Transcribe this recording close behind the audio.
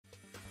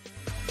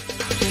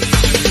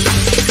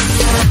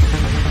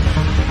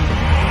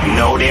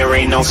there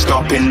ain't no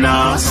stopping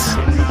us.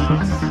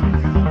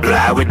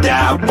 Fly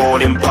without a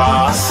boarding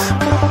pass.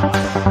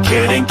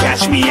 Couldn't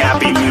catch me, I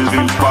be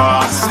moving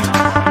fast.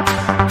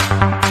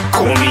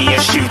 Call me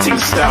a shooting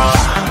star.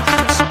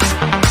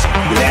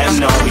 Let 'em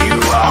know you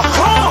are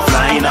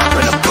flying up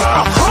in a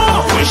bar.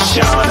 Wish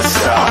on a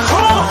star.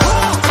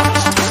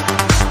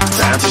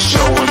 Time to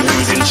show 'em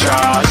who's in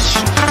charge.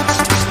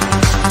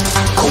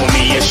 Call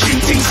me a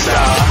shooting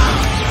star.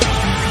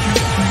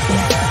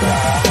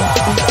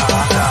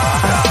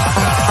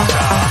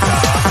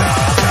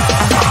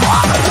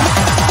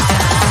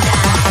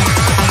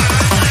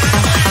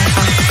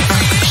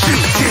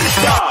 Shooting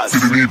stars.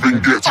 Didn't even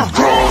get to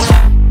cross.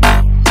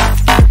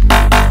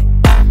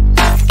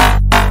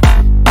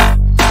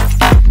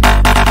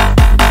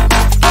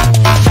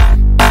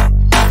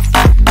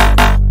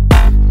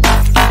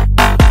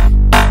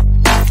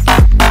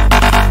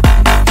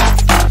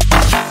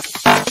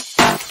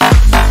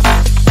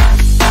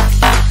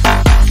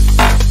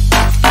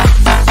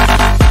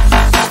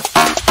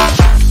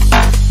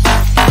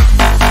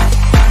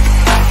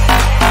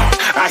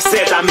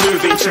 I'm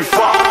moving too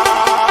far.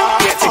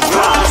 Get to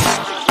glass.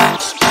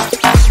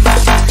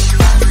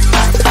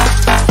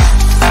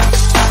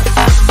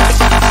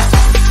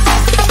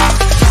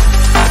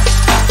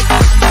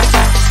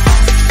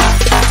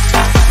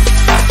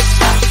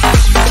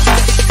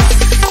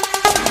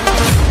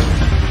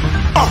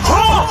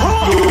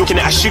 Looking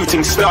at a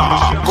shooting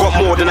star. Got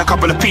more than a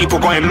couple of people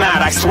going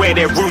mad. I swear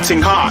they're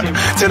rooting hard.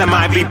 Tell them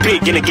I be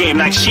big in the game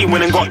like she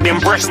went and got them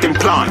breast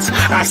implants.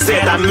 I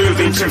said I'm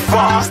moving too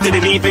fast,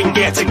 didn't even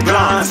get a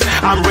glance.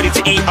 I'm ready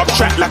to eat up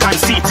track like I'm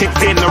seated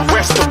in a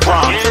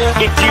restaurant.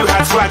 If you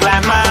had swag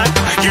like mine,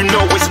 you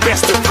know it's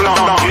best to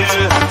flaunt.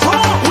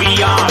 We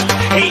aren't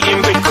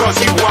hating because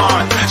you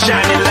aren't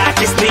shining like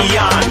it's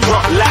neon,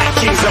 rock like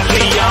kings of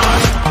Leon.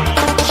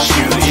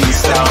 Shooting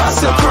stars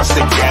across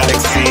the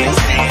galaxy.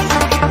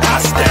 I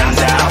stand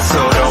out, so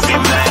don't be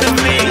mad at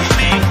me.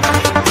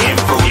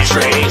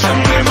 Infiltrate, I'm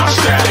with my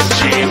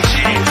strategy.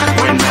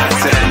 When I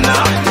turn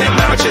up, them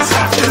amateurs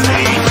have to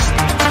leave.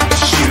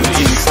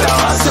 Shooting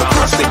stars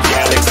across the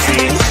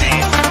galaxy.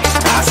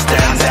 I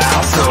stand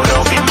out, so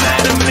don't be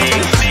mad at me.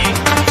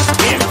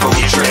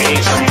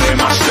 Infiltrate, I'm with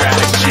my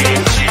strategy.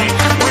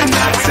 When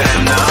I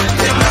turn up,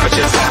 them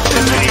amateurs have to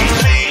leave.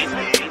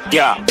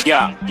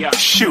 Yeah,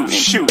 shoot,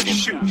 shoot,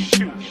 shoot,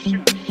 shoot.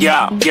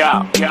 Yeah,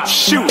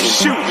 shooting,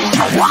 shooting.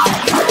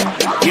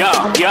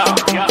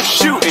 Yeah,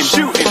 shooting,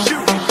 shooting.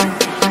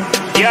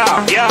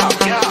 Yeah,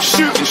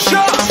 shooting,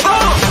 shots.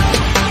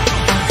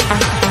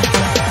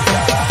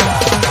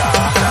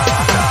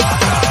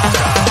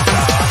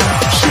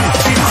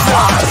 Shooting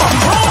stars,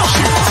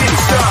 shooting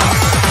stars,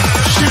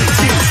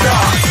 shooting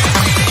stars,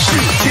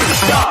 shooting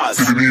stars.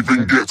 Didn't even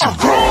get to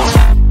cross.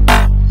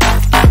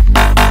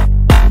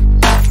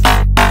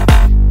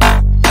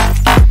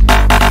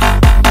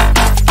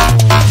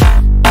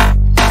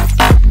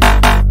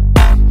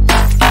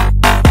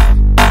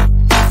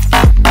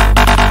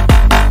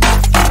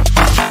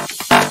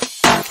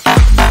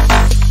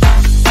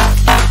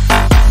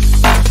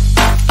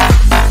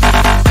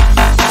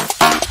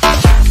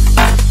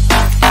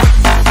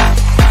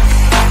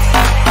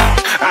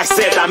 I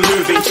said I'm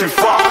moving too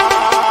far.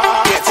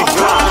 Get to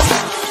glass.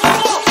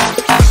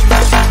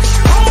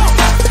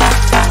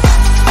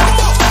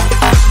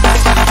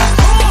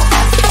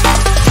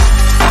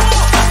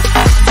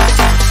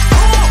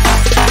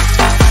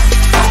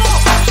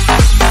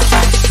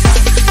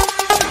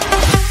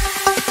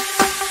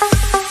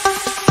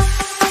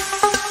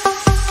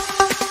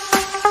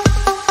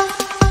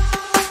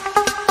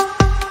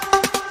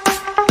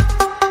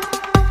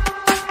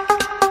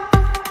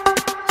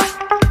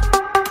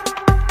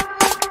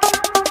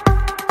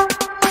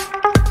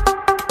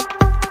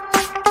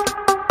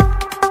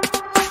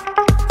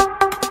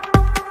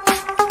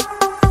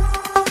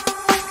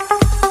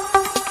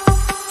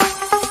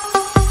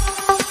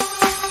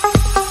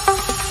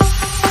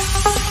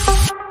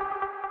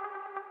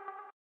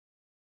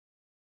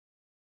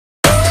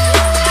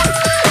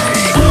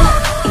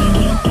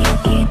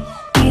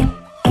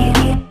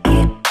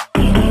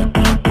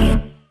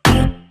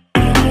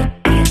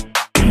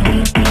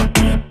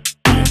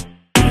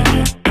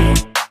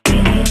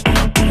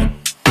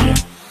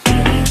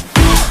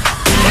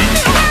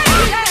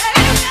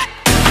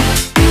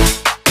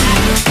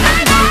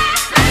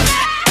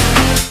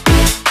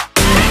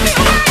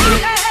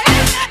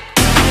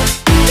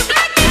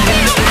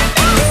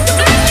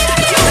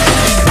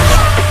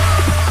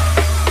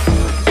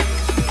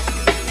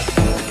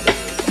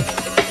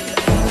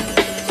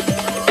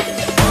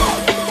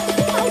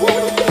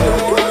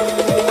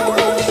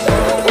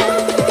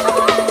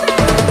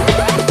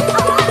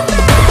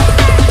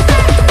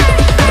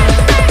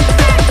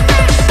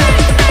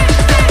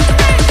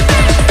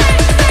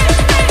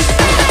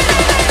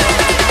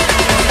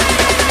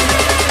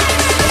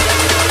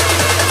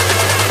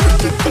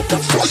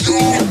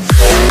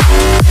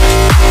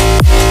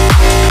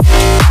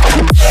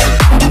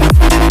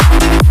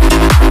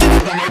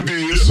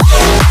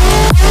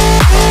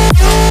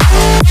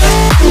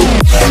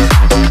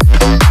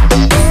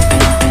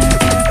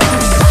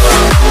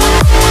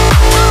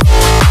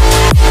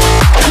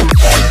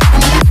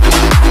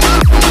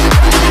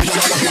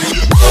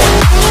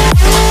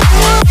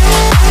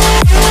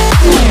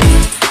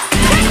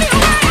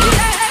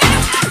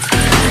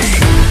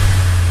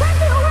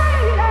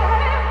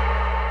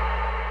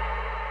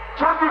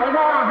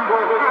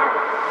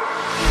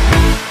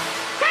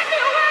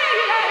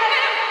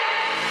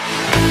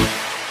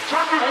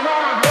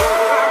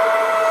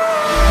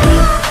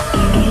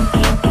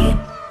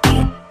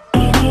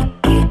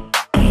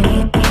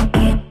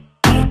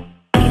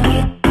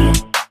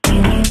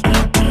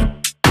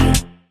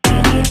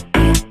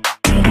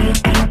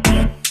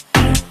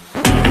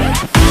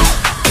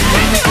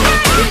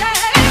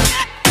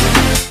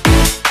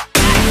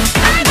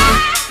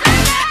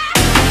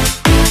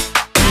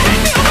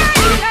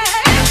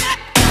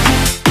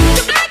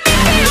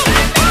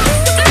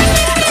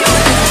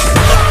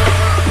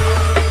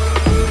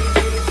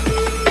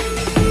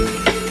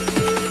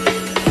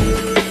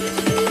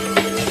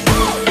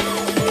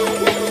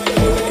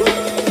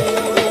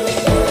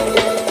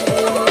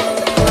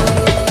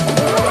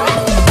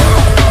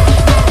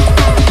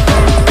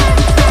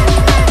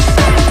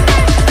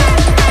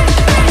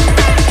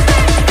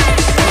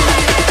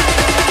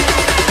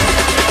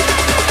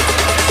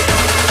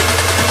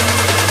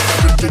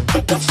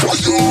 the fire.